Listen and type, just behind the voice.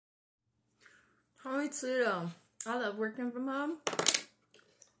Hi too. I love working from home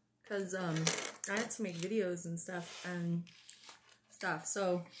because I had to make videos and stuff.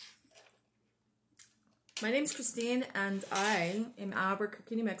 So my name's Christine and I am in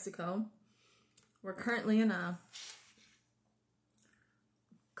Albuquerque, New Mexico. We're currently in a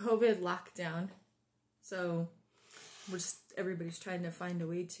COVID lockdown, so everybody's trying to find a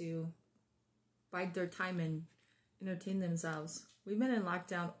way to bide their time and entertain themselves. We've been in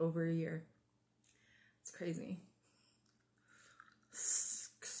lockdown over a year. It's crazy.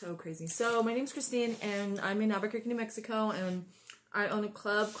 So crazy. So my name's Christine and I'm in Albuquerque, New Mexico, and I own a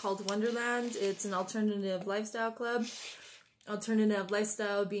club called Wonderland. It's an alternative lifestyle club. Alternative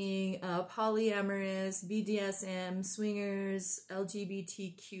lifestyle being polyamorous, BDSM, swingers,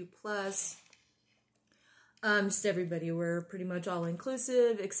 LGBTQ+. Just everybody. We're pretty much all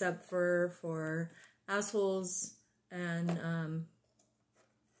inclusive except for assholes and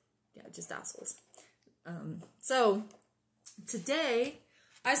yeah, just assholes. So today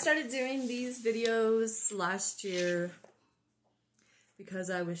I started doing these videos last year because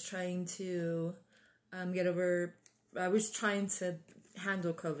I was trying to I was trying to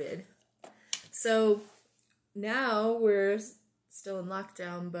handle COVID. So now we're still in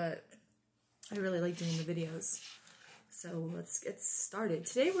lockdown, but I really like doing the videos. So let's get started.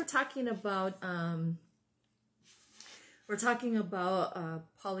 Today we're talking about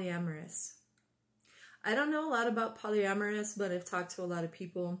polyamorous. I don't know a lot about polyamorous, but I've talked to a lot of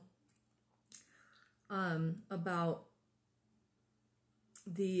people about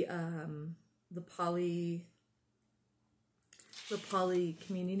the poly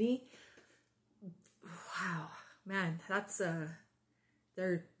community. Wow, man, that's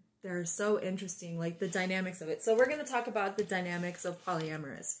they're so interesting, like the dynamics of it. So we're going to talk about the dynamics of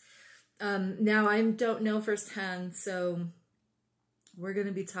polyamorous. Now I don't know firsthand, so we're going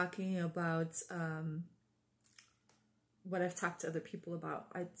to be talking about what I've talked to other people about.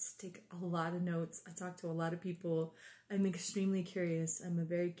 I take a lot of notes. I talk to a lot of people. I'm extremely curious. I'm a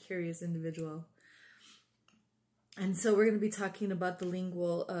very curious individual. And so we're going to be talking about the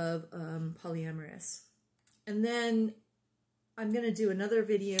lingo of polyamorous. And then I'm going to do another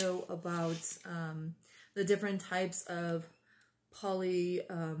video about the different types of poly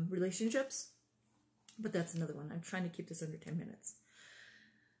relationships. But that's another one. I'm trying to keep this under 10 minutes.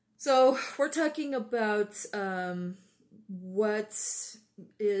 So we're talking about what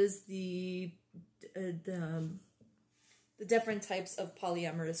is the different types of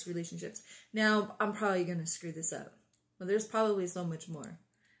polyamorous relationships. Now, I'm probably going to screw this up. But there's probably so much more.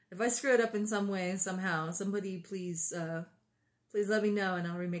 If I screw it up in some way, somehow, somebody please let me know and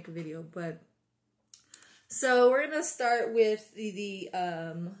I'll remake a video. But so we're going to start with the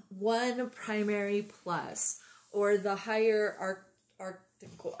one primary plus, or the hierarchical.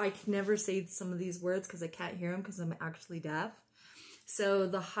 I can never say some of these words because I can't hear them because I'm actually deaf. So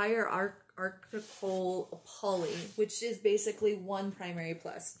the hierarchical poly, which is basically one primary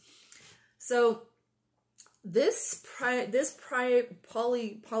plus. So this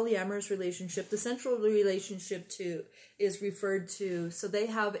polyamorous relationship, the central relationship to is referred to. So they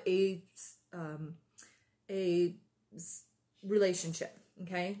have a relationship.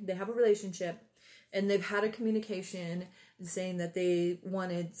 Okay, they have a relationship, and they've had a communication saying that they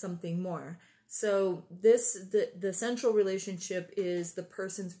wanted something more. So the central relationship is the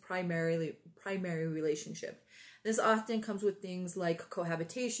person's primary relationship. This often comes with things like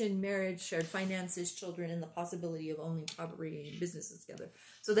cohabitation, marriage, shared finances, children, and the possibility of owning property and businesses together.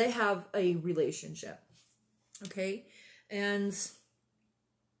 So they have a relationship. Okay? And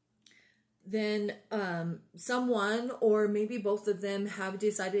then someone, or maybe both of them, have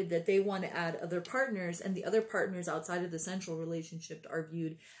decided that they want to add other partners, and the other partners outside of the central relationship are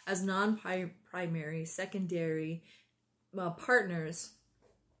viewed as non-primary, secondary partners.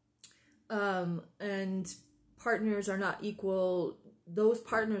 And partners are not equal. Those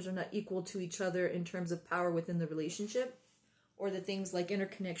partners are not equal to each other in terms of power within the relationship, or the things like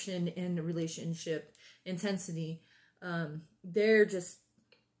interconnection and relationship intensity. They're just,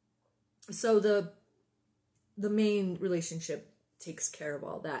 so the main relationship takes care of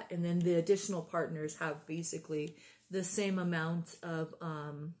all that, and then the additional partners have basically the same amount of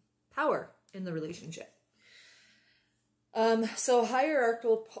power in the relationship. So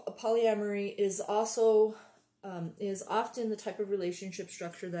hierarchical polyamory is also is often the type of relationship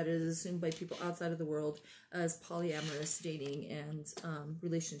structure that is assumed by people outside of the world as polyamorous dating and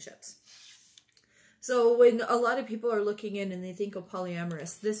relationships. So when a lot of people are looking in and they think of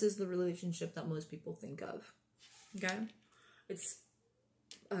polyamorous, this is the relationship that most people think of. Okay? It's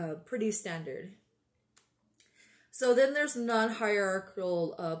pretty standard. So then there's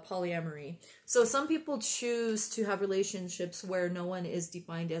non-hierarchical polyamory. So some people choose to have relationships where no one is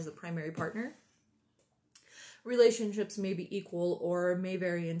defined as a primary partner. Relationships may be equal or may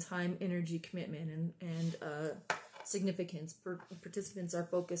vary in time, energy, commitment, and significance. Participants are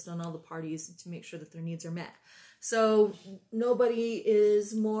focused on all the parties to make sure that their needs are met. So nobody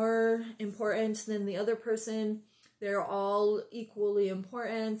is more important than the other person. They're all equally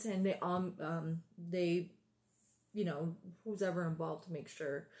important, and they you know, who's ever involved to make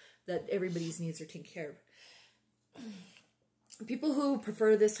sure that everybody's needs are taken care of. People who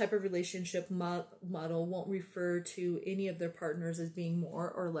prefer this type of relationship model won't refer to any of their partners as being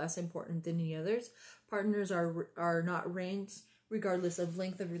more or less important than any others. Partners are not ranked regardless of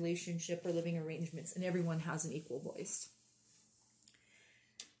length of relationship or living arrangements, and everyone has an equal voice.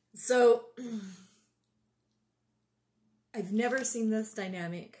 So, I've never seen this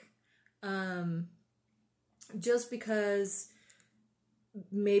dynamic. Just because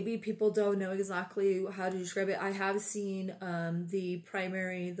maybe people don't know exactly how to describe it. I have seen the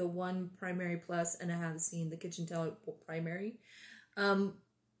one primary plus, and I have seen the kitchen table primary.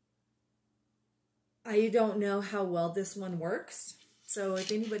 I don't know how well this one works. So if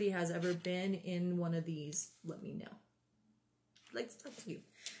anybody has ever been in one of these, let me know. I'd like to talk to you,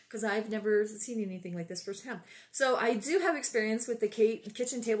 because I've never seen anything like this firsthand. So I do have experience with the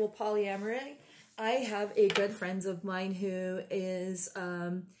kitchen table polyamory. I have a good friend of mine who has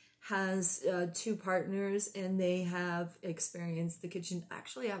 2 partners, and they have experienced the kitchen.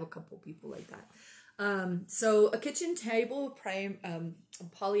 Actually, I have a couple people like that. So a kitchen table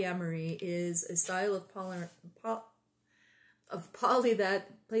polyamory is a style of poly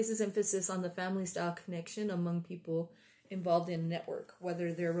that places emphasis on the family style connection among people involved in a network,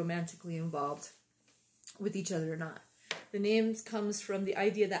 whether they're romantically involved with each other or not. The name comes from the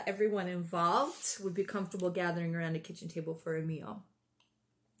idea that everyone involved would be comfortable gathering around a kitchen table for a meal.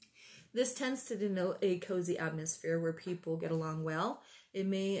 This tends to denote a cozy atmosphere where people get along well. It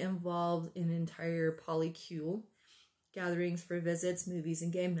may involve an entire polycule, gatherings for visits, movies,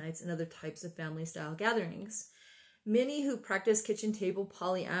 and game nights, and other types of family-style gatherings. Many who practice kitchen table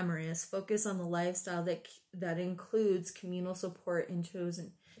polyamorous focus on the lifestyle that includes communal support and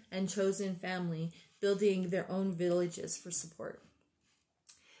chosen family, building their own villages for support.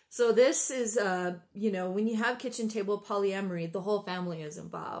 So this is, when you have kitchen table polyamory, the whole family is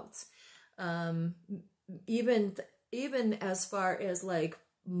involved. Even as far as like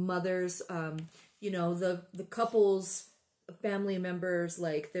mothers, the couple's family members,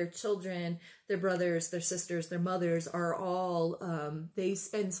 like their children, their brothers, their sisters, their mothers are all, they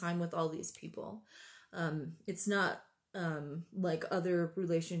spend time with all these people. It's not like other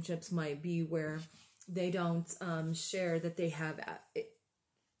relationships might be where they don't share that they have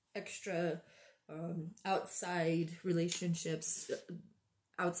extra outside relationships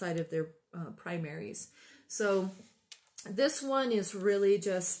outside of their primaries. So this one is really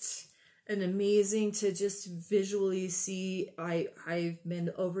just an amazing to just visually see. I've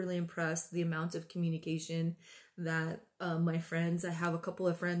been overly impressed the amount of communication that my friends, I have a couple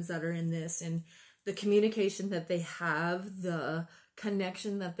of friends that are in this, and the communication that they have, the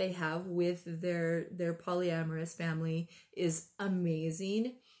connection that they have with their polyamorous family is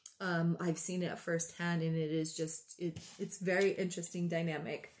amazing. I've seen it firsthand, and it is just, it's very interesting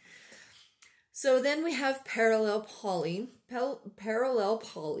dynamic. So then we have parallel poly. Parallel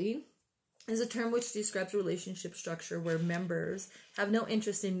poly is a term which describes a relationship structure where members have no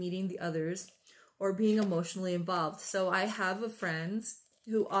interest in meeting the others or being emotionally involved. So I have a friend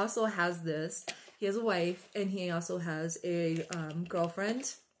who also has this. He has a wife, and he also has a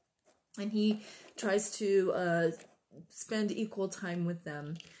girlfriend, and he tries to spend equal time with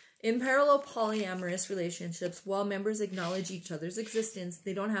them. In parallel polyamorous relationships, while members acknowledge each other's existence,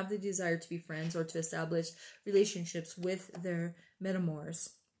 they don't have the desire to be friends or to establish relationships with their metamors.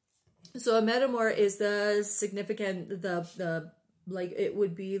 So a metamor is the significant, the like, it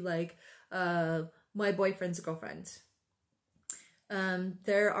would be like my boyfriend's girlfriend.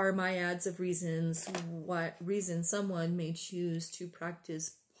 There are myriads of reasons someone may choose to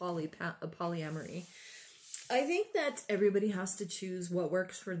practice polyamory. I think that everybody has to choose what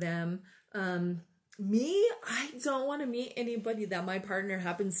works for them. Me, I don't want to meet anybody that my partner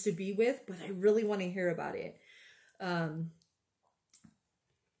happens to be with, but I really want to hear about it. But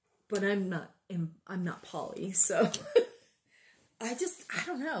I'm not poly, so I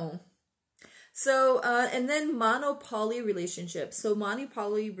don't know. So, and then monopoly relationships. So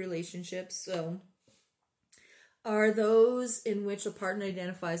monopoly relationships, are those in which a partner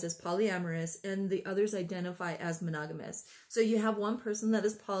identifies as polyamorous and the others identify as monogamous. So you have one person that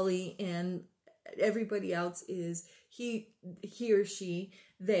is poly and everybody else is he or she,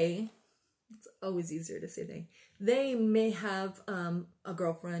 they. It's always easier to say they. They may have a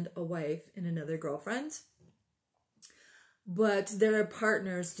girlfriend, a wife, and another girlfriend, but their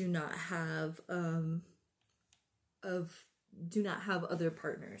partners do not have other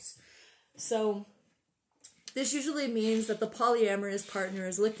partners. So this usually means that the polyamorous partner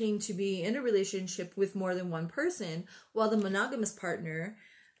is looking to be in a relationship with more than one person, while the monogamous partner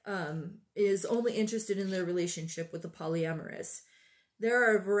is only interested in their relationship with the polyamorous. There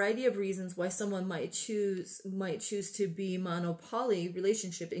are a variety of reasons why someone might choose to be monopoly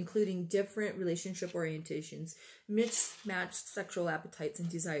relationship, including different relationship orientations, mismatched sexual appetites and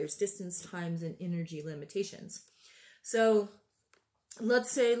desires, distance, times, and energy limitations. So let's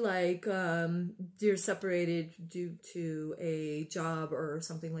say like you're separated due to a job or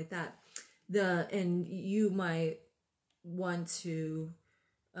something like that. And you might want to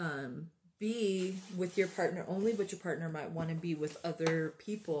be with your partner only, but your partner might want to be with other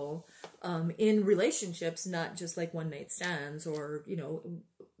people in relationships, not just like one night stands or, you know,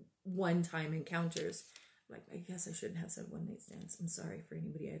 one time encounters. Like, I guess I shouldn't have said one night stands. I'm sorry for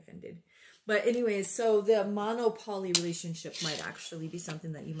anybody I offended. But anyways, so the monopoly relationship might actually be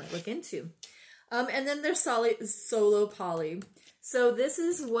something that you might look into. And then there's solo poly. So this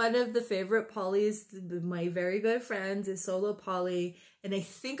is one of the favorite polys. My very good friends is solo poly. And I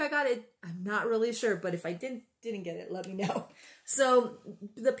think I got it. I'm not really sure, but if I didn't get it, let me know. So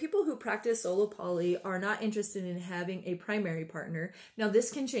the people who practice solo poly are not interested in having a primary partner. Now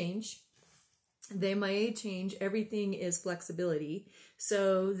this can change. They may change. Everything is flexibility.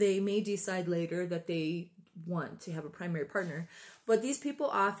 So they may decide later that they want to have a primary partner. But these people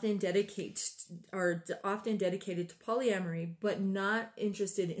are often dedicated to polyamory, but not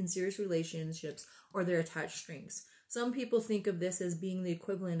interested in serious relationships or their attached strings. Some people think of this as being the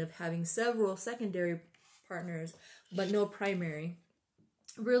equivalent of having several secondary partners, but no primary.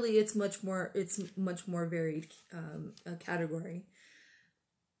 Really, it's much more varied category.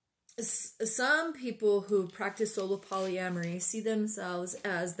 Some people who practice solo polyamory see themselves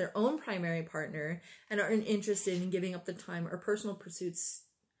as their own primary partner and are interested in giving up the time or personal pursuits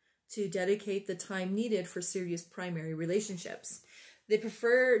to dedicate the time needed for serious primary relationships. They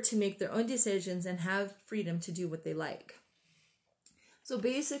prefer to make their own decisions and have freedom to do what they like. So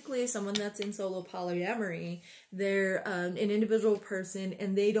basically, someone that's in solo polyamory, they're an individual person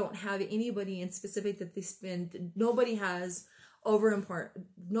and they don't have anybody in specific that they spend. Nobody is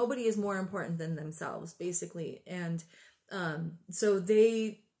more important than themselves, basically. And so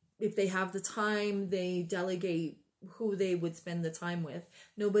if they have the time, they delegate who they would spend the time with.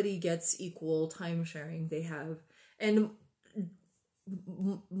 Nobody gets equal time sharing. They have, and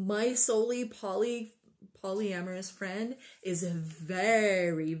my solely polyamorous friend is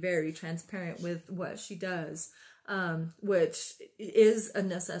very, very transparent with what she does, which is a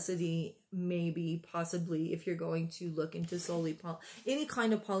necessity, maybe, possibly, if you're going to look into solely any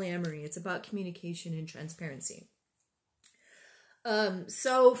kind of polyamory. It's about communication and transparency.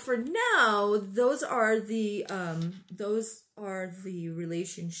 So for now, those are the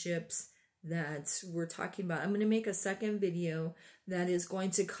relationships that we're talking about. I'm going to make a second video that is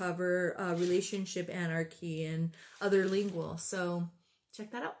going to cover relationship anarchy and other lingual. So check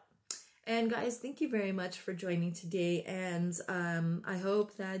that out. And guys, thank you very much for joining today. And I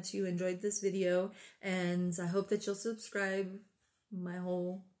hope that you enjoyed this video, and I hope that you'll subscribe, my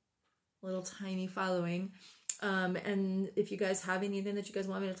whole little tiny following. And if you guys have anything that you guys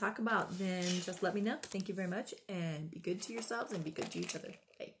want me to talk about, then just let me know. Thank you very much, and be good to yourselves and be good to each other.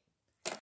 Bye.